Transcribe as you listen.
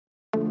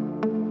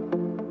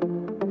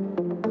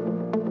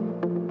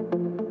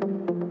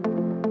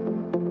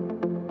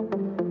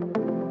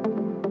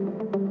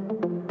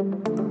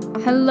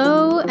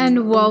Hello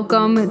and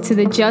welcome to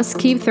the Just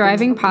Keep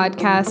Thriving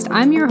podcast.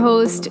 I'm your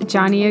host,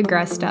 Johnny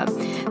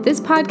Agresta. This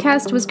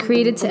podcast was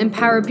created to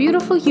empower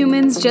beautiful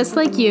humans just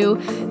like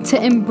you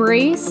to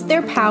embrace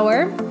their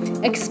power,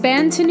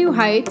 expand to new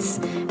heights,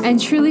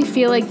 and truly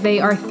feel like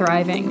they are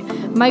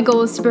thriving. My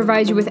goal is to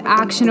provide you with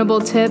actionable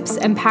tips,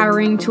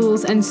 empowering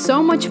tools, and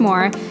so much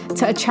more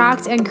to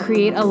attract and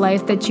create a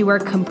life that you are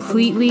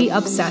completely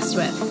obsessed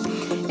with.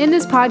 In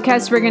this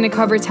podcast, we're going to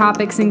cover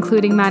topics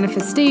including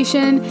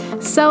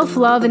manifestation,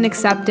 self-love and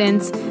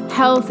acceptance,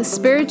 health,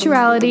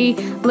 spirituality,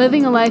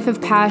 living a life of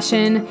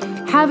passion,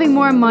 having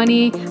more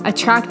money,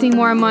 attracting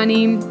more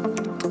money,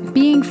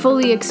 being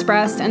fully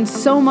expressed, and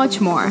so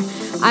much more.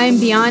 I am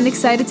beyond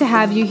excited to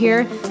have you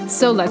here,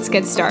 so let's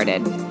get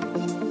started.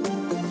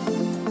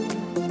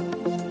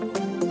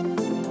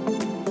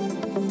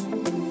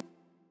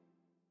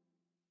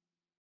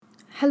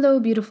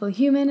 Hello, beautiful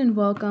human, and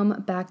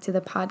welcome back to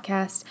the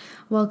podcast.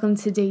 Welcome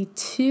to day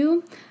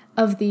 2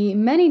 of the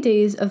many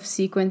days of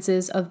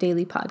sequences of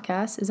daily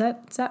podcasts. Is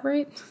that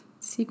right?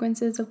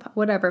 Sequences of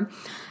whatever.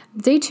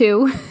 Day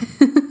 2,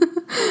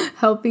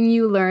 helping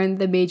you learn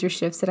the major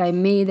shifts that I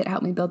made that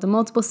helped me build a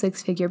multiple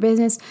 6-figure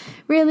business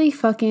really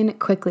fucking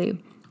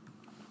quickly.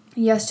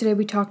 Yesterday,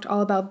 we talked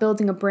all about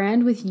building a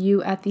brand with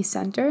you at the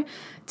center.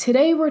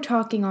 Today, we're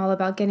talking all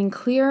about getting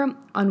clear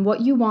on what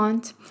you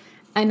want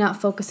and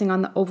not focusing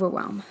on the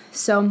overwhelm.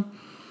 So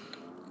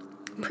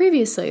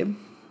previously,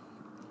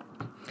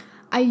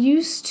 I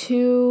used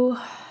to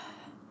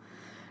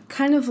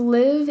kind of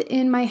live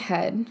in my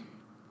head,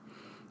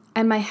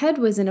 and my head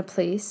was in a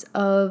place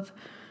of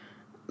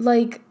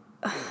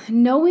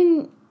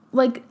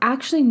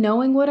actually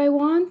knowing what I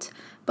want,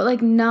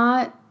 but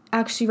not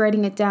actually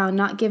writing it down,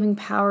 not giving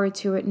power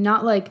to it,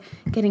 not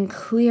getting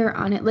clear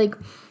on it.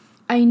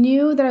 I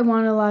knew that I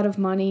wanted a lot of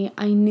money.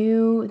 I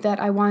knew that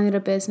I wanted a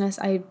business.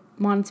 I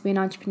wanted to be an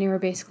entrepreneur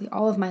basically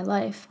all of my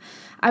life.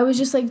 I was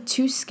just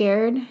too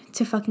scared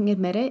to fucking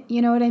admit it,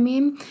 you know what I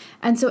mean?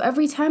 And so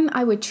every time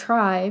I would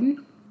try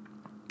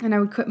and I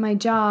would quit my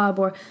job,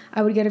 or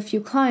I would get a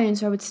few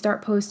clients, or I would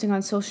start posting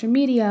on social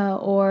media,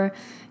 or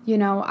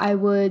I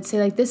would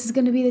say this is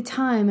going to be the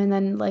time, and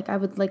then I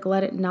would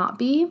let it not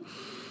be.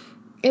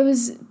 It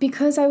was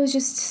because I was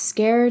just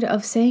scared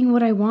of saying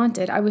what I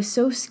wanted. I was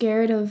so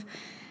scared of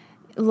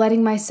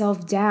letting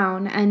myself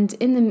down, and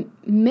in the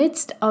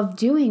midst of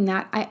doing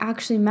that, I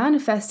actually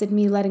manifested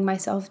me letting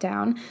myself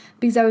down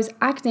because I was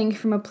acting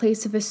from a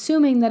place of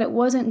assuming that it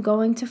wasn't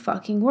going to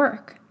fucking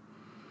work.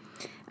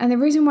 And the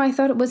reason why I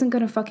thought it wasn't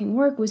going to fucking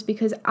work was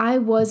because I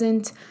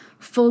wasn't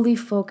fully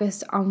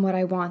focused on what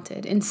I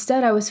wanted.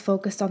 Instead, I was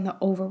focused on the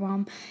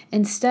overwhelm.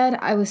 Instead,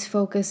 I was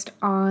focused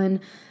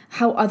on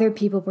how other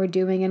people were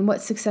doing and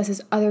what successes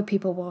other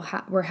people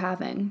were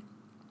having.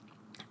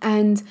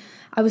 And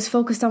I was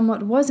focused on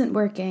what wasn't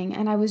working,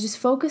 and I was just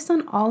focused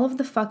on all of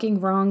the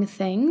fucking wrong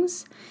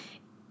things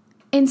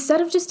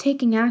instead of just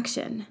taking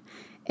action.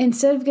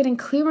 Instead of getting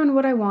clear on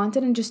what I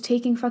wanted and just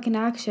taking fucking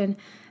action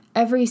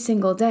every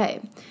single day.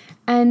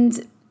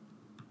 And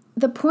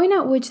the point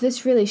at which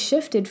this really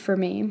shifted for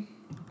me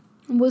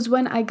was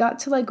when I got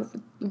to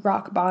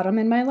rock bottom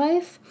in my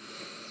life.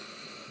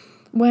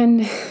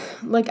 When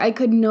I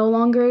could no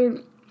longer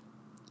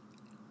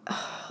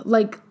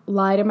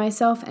lie to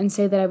myself and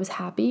say that I was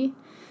happy.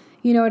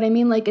 You know what I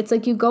mean? It's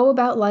you go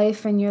about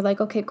life and you're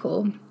okay,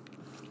 cool.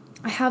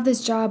 I have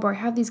this job, or I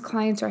have these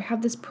clients, or I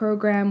have this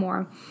program,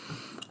 or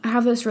I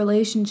have this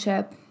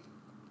relationship.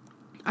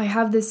 I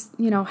have this,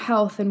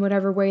 health in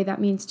whatever way that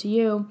means to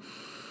you.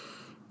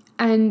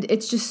 And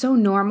it's just so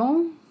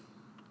normal,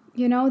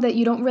 that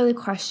you don't really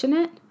question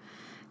it,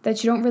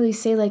 that you don't really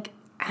say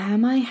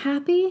am I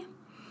happy?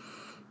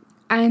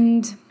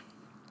 And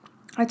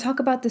I talk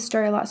about this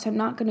story a lot, so I'm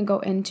not going to go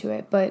into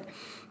it, but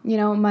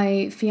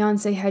my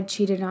fiance had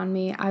cheated on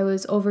me. I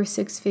was over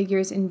 6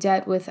 figures in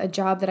debt with a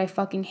job that I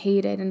fucking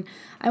hated. And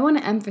I want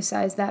to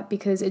emphasize that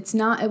because it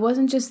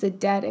wasn't just the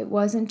debt. It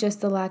wasn't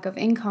just the lack of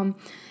income.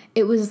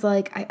 It was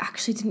I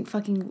actually didn't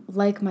fucking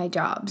like my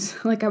jobs.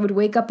 I would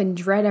wake up and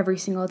dread every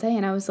single day.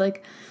 And I was and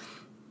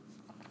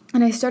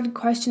I started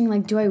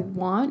questioning, do I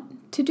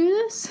want to do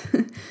this?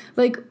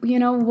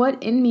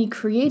 What in me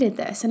created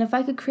this? And if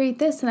I could create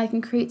this, then I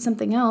can create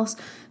something else.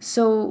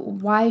 So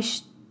why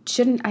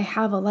shouldn't I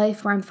have a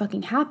life where I'm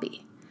fucking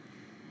happy?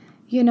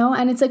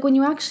 And it's when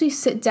you actually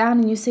sit down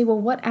and you say, well,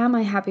 what am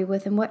I happy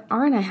with and what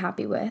aren't I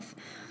happy with?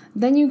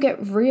 Then you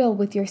get real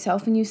with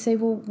yourself and you say,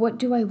 well, what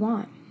do I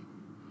want?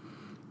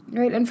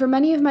 Right? And for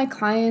many of my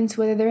clients,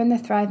 whether they're in the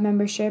Thrive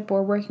membership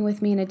or working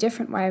with me in a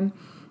different way,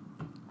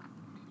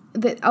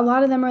 that a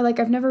lot of them are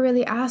I've never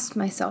really asked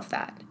myself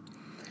that.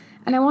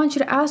 And I want you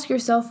to ask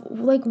yourself,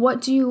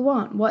 what do you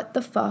want? What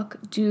the fuck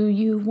do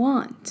you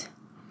want?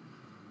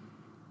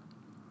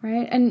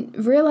 Right? And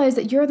realize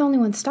that you're the only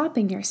one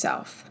stopping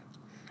yourself.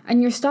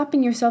 And you're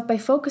stopping yourself by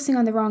focusing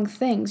on the wrong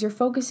things. You're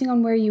focusing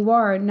on where you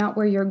are, not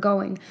where you're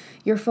going.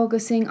 You're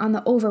focusing on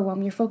the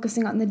overwhelm. You're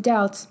focusing on the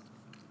doubts.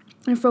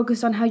 and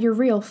focus on how your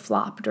reel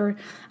flopped, or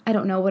I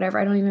don't know, whatever.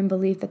 I don't even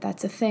believe that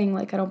that's a thing.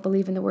 Like, I don't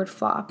believe in the word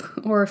flop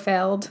or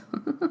failed.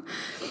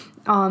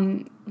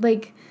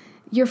 Like,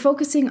 you're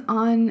focusing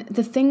on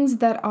the things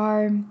that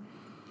are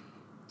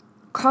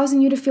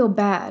causing you to feel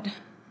bad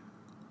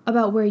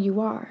about where you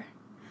are.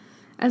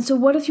 And so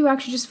what if you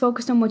actually just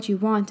focused on what you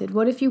wanted?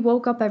 What if you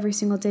woke up every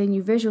single day and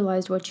you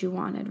visualized what you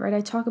wanted, right?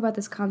 I talk about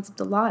this concept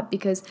a lot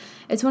because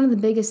it's one of the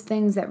biggest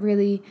things that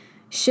really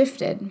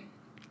shifted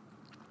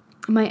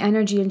my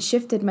energy and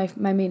shifted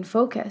my main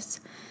focus.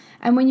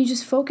 And when you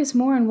just focus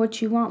more on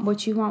what you want,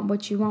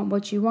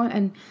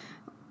 and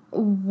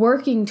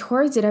working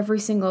towards it every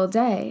single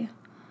day,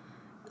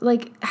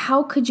 like,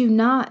 how could you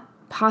not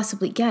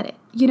possibly get it?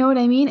 You know what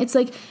I mean? It's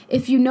like,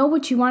 if you know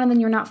what you want and then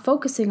you're not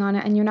focusing on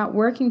it and you're not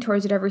working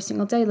towards it every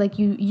single day, like,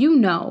 you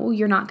know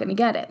you're not going to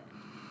get it.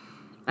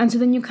 And so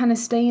then you kind of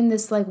stay in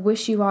this like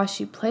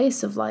wishy-washy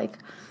place of like,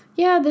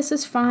 yeah, this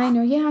is fine,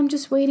 or yeah, I'm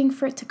just waiting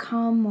for it to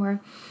come, or,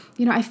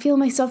 you know, I feel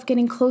myself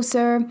getting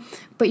closer,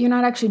 but you're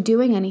not actually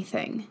doing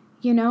anything,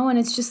 you know? And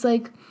it's just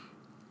like,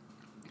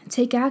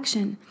 take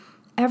action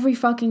every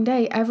fucking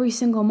day, every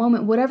single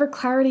moment. Whatever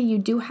clarity you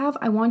do have,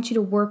 I want you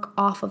to work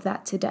off of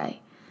that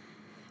today.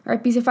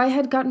 Right? Because if I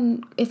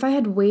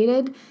had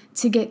waited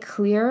to get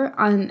clear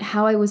on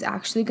how I was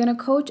actually going to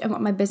coach and what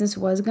my business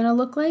was going to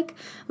look like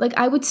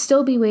I would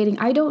still be waiting.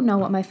 I don't know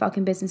what my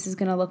fucking business is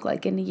going to look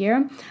like in a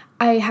year.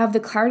 I have the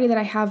clarity that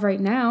I have right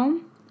now,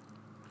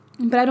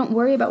 but I don't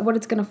worry about what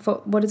it's going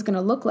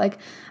to look like.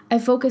 I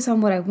focus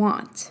on what I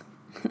want.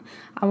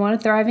 I want a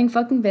thriving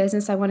fucking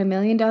business. I want $1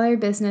 million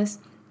business.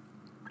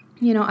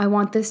 You know, I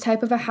want this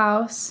type of a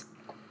house.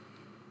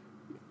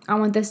 I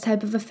want this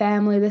type of a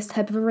family, this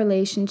type of a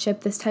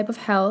relationship, this type of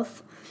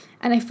health.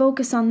 And I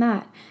focus on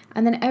that.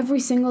 And then every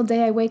single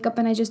day I wake up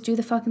and I just do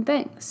the fucking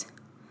things.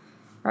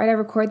 Right? I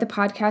record the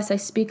podcast. I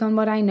speak on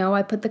what I know.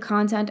 I put the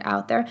content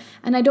out there.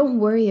 And I don't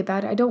worry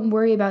about it. I don't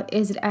worry about,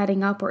 is it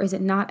adding up or is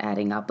it not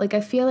adding up? Like,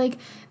 I feel like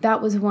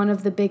that was one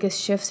of the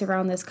biggest shifts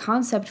around this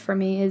concept for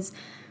me is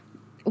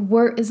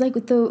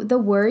like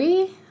the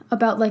worry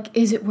about like,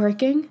 is it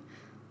working?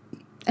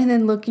 And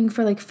then looking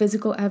for like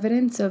physical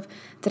evidence of,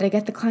 did I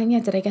get the client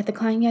yet? Did I get the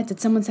client yet?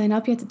 Did someone sign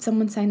up yet? Did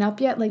someone sign up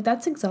yet? Like,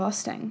 that's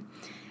exhausting.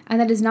 And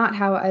that is not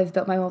how I've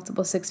built my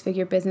multiple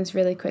six-figure business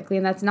really quickly.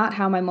 And that's not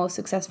how my most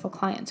successful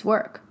clients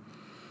work.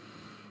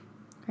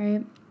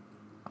 Right?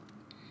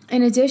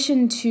 In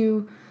addition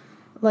to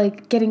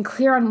like getting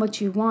clear on what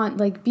you want,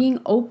 like being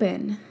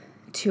open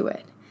to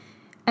it.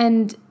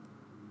 And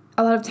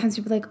a lot of times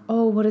people are like,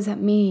 oh, what does that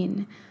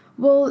mean?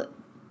 Well,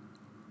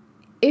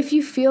 if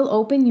you feel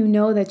open, you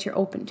know that you're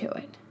open to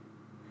it,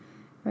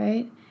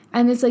 right?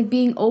 And it's like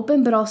being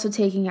open, but also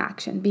taking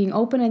action. Being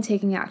open and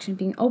taking action.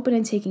 Being open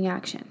and taking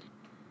action,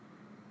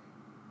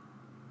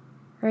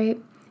 right?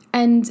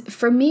 And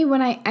for me,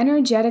 when I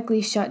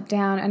energetically shut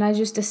down and I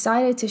just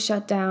decided to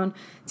shut down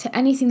to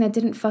anything that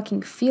didn't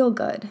fucking feel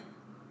good,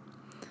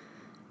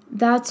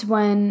 that's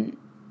when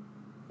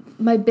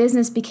my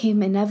business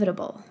became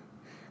inevitable.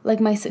 Like,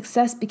 my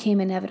success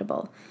became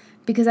inevitable.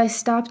 Because I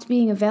stopped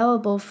being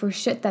available for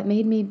shit that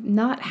made me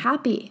not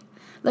happy.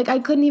 Like, I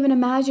couldn't even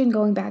imagine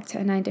going back to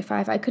a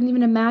 9-to-5. I couldn't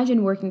even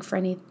imagine working for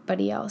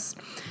anybody else.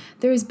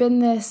 There's been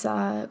this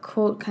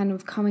quote kind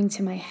of coming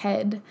to my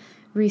head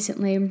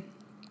recently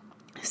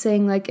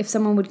saying, like, if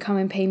someone would come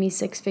and pay me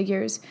 6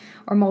 figures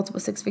or multiple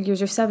 6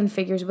 figures or 7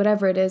 figures,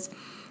 whatever it is,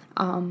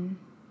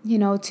 you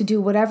know, to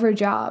do whatever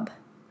job,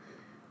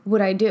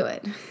 would I do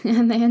it?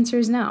 And the answer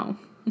is no.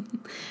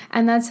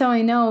 And that's how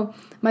I know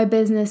my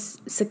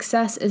business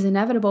success is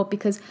inevitable,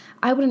 because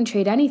I wouldn't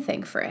trade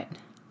anything for it.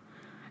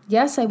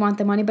 Yes, I want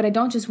the money, but I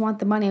don't just want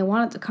the money. I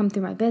want it to come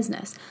through my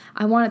business.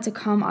 I want it to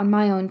come on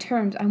my own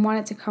terms. I want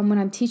it to come when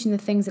I'm teaching the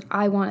things that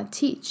I want to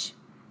teach.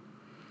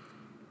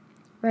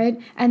 Right?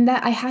 And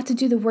that I had to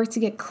do the work to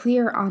get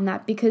clear on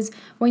that, because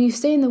when you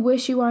stay in the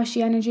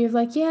wishy-washy energy of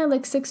like, yeah,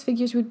 like 6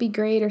 figures would be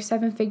great or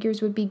 7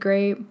 figures would be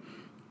great,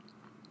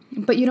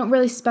 but you don't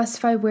really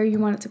specify where you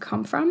want it to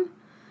come from,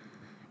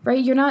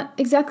 right? You're not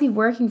exactly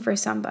working for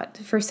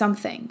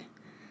something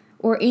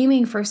or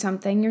aiming for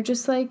something. You're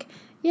just like,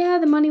 yeah,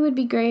 the money would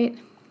be great,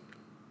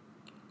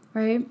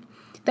 right?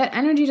 That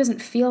energy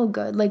doesn't feel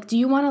good. Like, do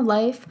you want a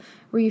life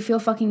where you feel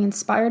fucking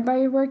inspired by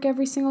your work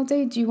every single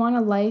day? Do you want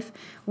a life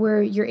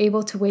where you're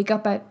able to wake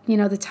up at, you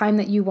know, the time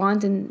that you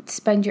want and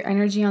spend your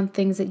energy on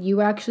things that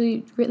you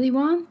actually really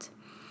want?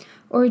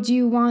 Or do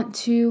you want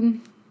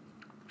to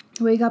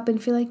wake up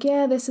and feel like,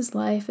 yeah, this is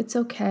life, it's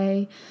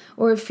okay,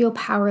 or feel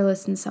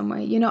powerless in some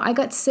way? You know, I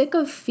got sick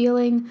of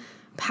feeling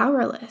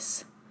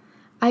powerless.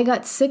 I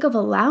got sick of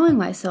allowing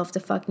myself to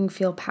fucking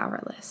feel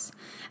powerless.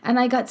 And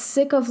I got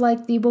sick of like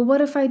well, what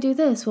if I do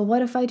this? Well,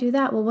 what if I do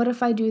that? Well, what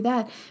if I do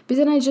that? Because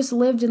then I just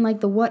lived in like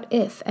the what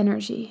if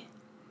energy.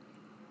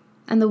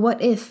 And the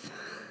what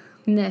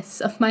if-ness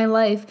of my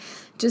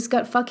life just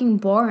got fucking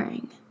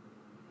boring.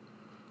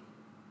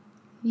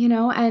 You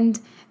know, and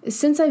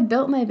since I've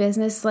built my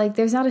business, like,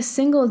 there's not a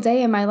single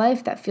day in my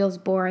life that feels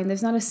boring.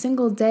 There's not a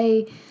single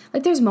day,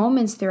 like, there's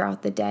moments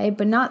throughout the day,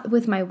 but not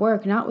with my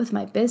work, not with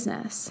my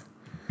business.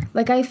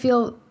 Like, I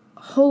feel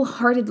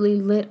wholeheartedly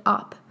lit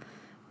up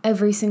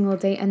every single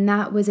day, and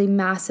that was a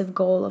massive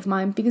goal of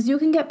mine, because you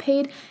can get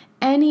paid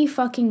any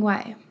fucking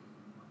way,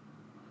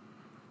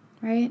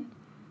 right?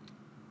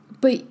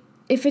 But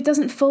if it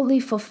doesn't fully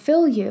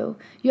fulfill you,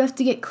 you have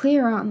to get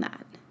clear on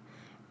that,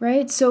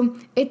 right? So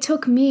it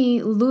took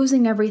me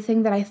losing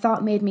everything that I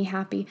thought made me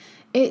happy.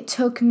 It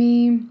took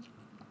me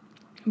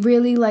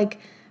really like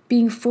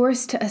being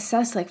forced to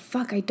assess, like,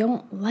 fuck, I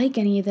don't like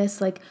any of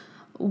this. Like,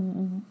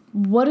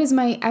 what is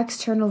my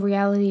external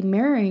reality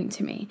mirroring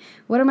to me?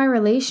 What are my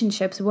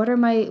relationships? What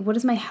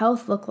does my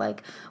health look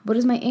like? What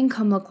does my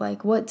income look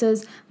like? What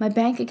does my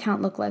bank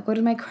account look like? What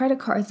do my credit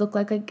cards look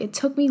like? Like, it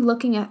took me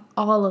looking at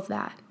all of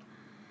that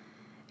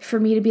for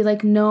me to be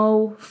like,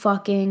 no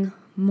fucking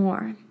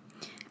more.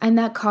 And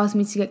that caused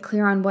me to get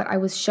clear on what I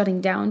was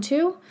shutting down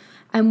to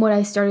and what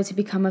I started to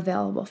become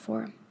available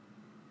for.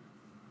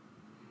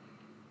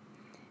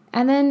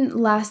 And then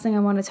last thing I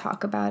want to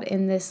talk about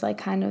in this like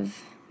kind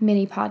of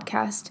mini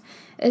podcast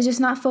is just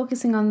not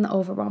focusing on the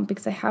overwhelm,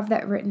 because I have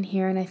that written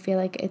here and I feel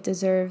like it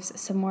deserves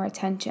some more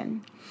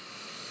attention.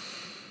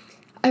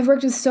 I've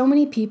worked with so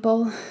many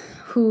people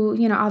who,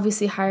 you know,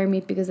 obviously hire me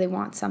because they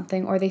want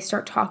something, or they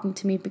start talking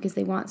to me because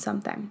they want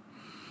something.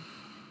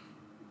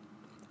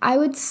 I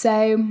would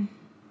say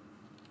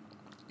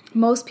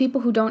most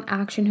people who don't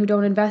action, who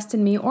don't invest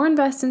in me or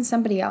invest in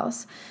somebody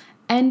else,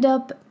 end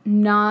up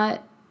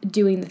not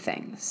doing the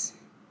things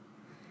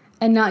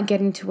and not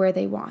getting to where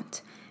they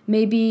want.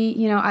 Maybe,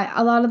 you know,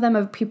 a lot of them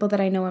are people that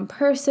I know in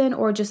person,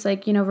 or just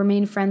like, you know,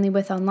 remain friendly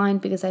with online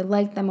because I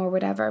like them or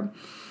whatever.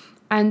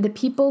 And the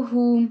people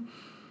who,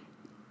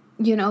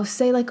 you know,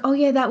 say like, oh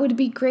yeah, that would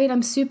be great,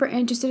 I'm super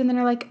interested, and then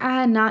are like,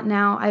 not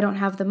now, I don't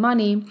have the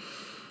money,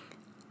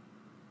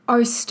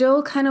 are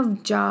still kind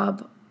of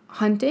job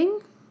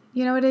hunting,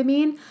 you know what I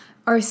mean?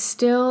 Are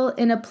still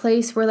in a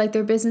place where like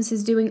their business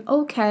is doing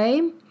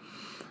okay,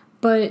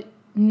 but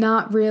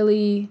not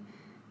really,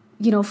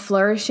 you know,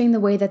 flourishing the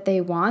way that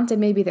they want.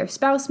 And maybe their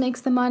spouse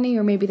makes the money,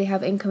 or maybe they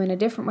have income in a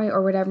different way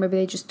or whatever. Maybe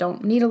they just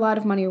don't need a lot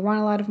of money or want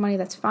a lot of money.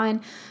 That's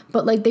fine.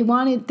 But like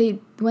when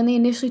they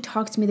initially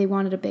talked to me, they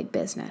wanted a big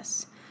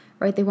business,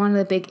 right? They wanted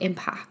a big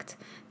impact.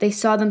 They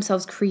saw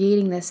themselves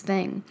creating this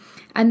thing.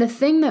 And the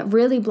thing that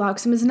really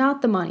blocks them is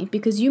not the money,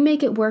 because you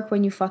make it work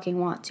when you fucking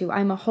want to.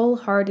 I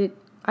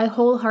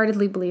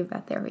wholeheartedly believe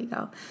that. There we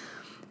go.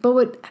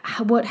 But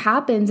what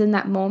happens in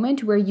that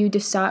moment where you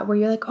decide, where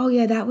you're like, oh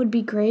yeah, that would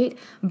be great,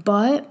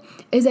 but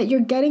is that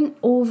you're getting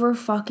over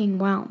fucking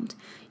whelmed.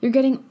 You're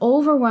getting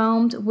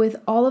overwhelmed with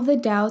all of the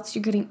doubts.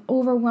 You're getting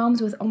overwhelmed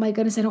with, oh my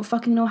goodness, I don't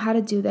fucking know how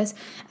to do this.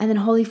 And then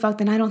holy fuck,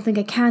 then I don't think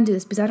I can do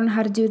this because I don't know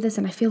how to do this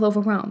and I feel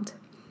overwhelmed.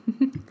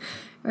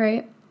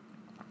 Right?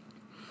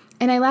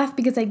 And I laugh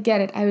because I get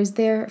it. I was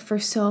there for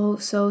so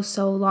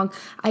long.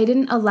 I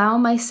didn't allow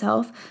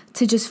myself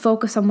to just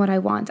focus on what I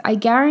want. I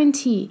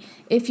guarantee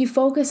if you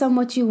focus on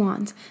what you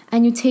want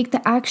and you take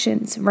the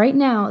actions right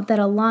now that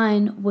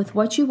align with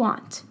what you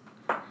want,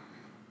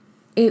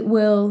 it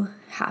will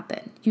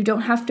happen. You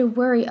don't have to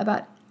worry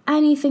about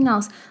anything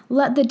else.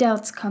 Let the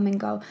doubts come and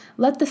go.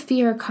 Let the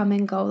fear come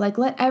and go. Like,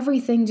 let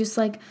everything just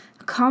like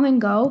come and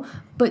go,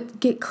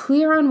 but get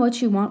clear on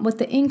what you want, what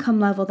the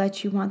income level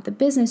that you want, the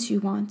business you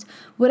want,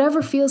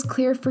 whatever feels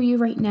clear for you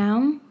right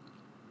now,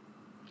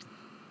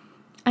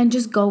 and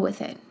just go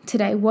with it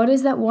today. What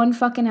is that one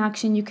fucking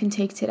action you can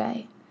take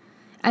today?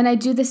 And I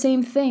do the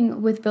same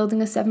thing with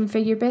building a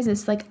 7-figure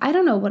business. Like, I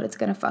don't know what it's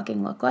gonna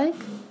fucking look like.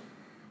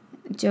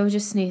 Joe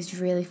just sneezed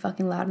really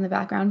fucking loud in the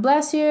background.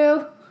 Bless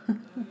you.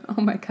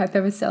 Oh my God,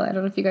 that was silly. I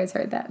don't know if you guys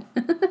heard that.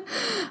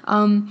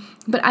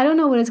 But I don't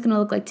know what it's going to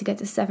look like to get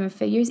to 7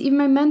 figures. Even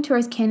my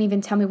mentors can't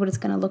even tell me what it's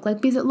going to look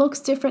like, because it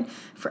looks different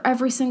for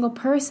every single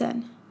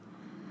person.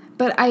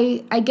 But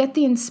I get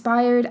the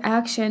inspired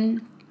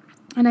action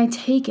and I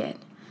take it.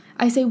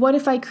 I say, what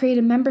if I create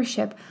a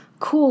membership?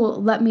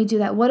 Cool, let me do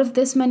that. What if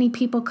this many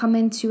people come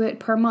into it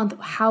per month?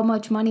 How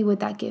much money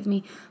would that give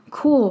me?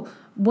 Cool.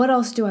 What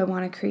else do I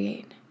want to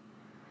create?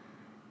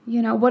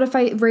 You know, what if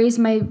I raise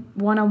my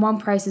one-on-one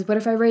prices? What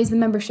if I raise the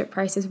membership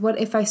prices? What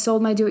if I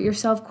sold my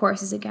do-it-yourself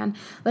courses again?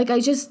 Like,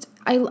 I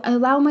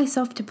allow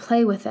myself to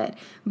play with it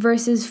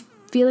versus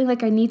feeling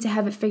like I need to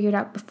have it figured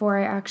out before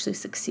I actually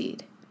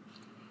succeed,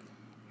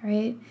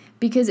 right?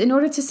 Because in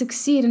order to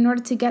succeed, in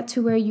order to get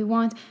to where you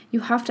want,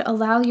 you have to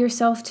allow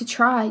yourself to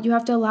try. You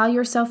have to allow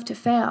yourself to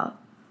fail.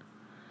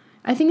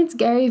 I think it's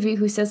Gary Vee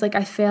who says, like,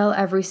 I fail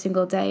every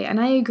single day, and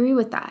I agree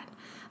with that.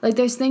 Like,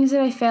 there's things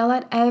that I fail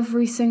at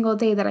every single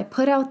day that I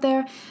put out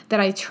there, that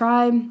I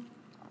try,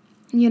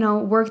 you know,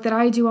 work that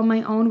I do on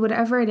my own,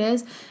 whatever it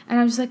is. And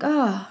I'm just like,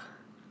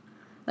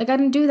 like, I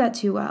didn't do that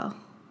too well.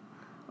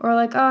 Or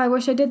like, I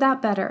wish I did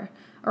that better.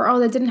 Or,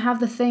 that didn't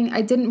have the thing,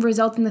 I didn't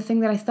result in the thing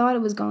that I thought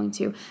it was going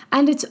to.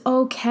 And it's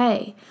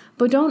okay.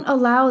 But don't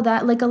allow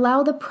that, like,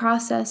 allow the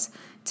process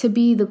to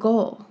be the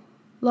goal.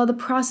 Allow the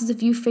process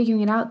of you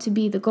figuring it out to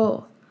be the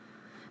goal.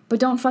 But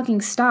don't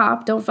fucking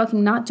stop. Don't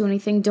fucking not do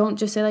anything. Don't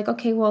just say like,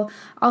 okay, well,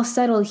 I'll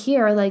settle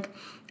here. Like,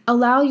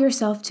 allow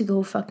yourself to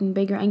go fucking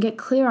bigger and get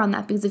clear on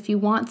that, because if you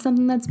want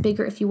something that's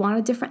bigger, if you want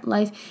a different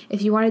life,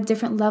 if you want a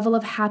different level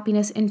of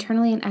happiness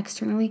internally and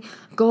externally,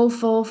 go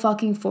full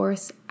fucking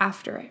force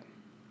after it.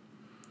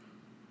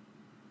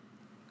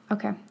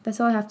 Okay, that's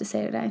all I have to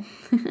say today.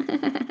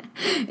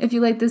 If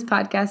you like this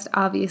podcast,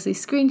 obviously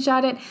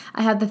screenshot it.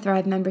 I have the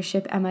Thrive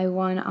membership and my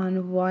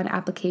one-on-one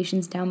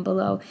applications down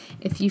below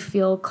if you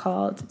feel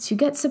called to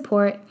get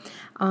support.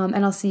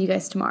 And I'll see you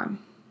guys tomorrow.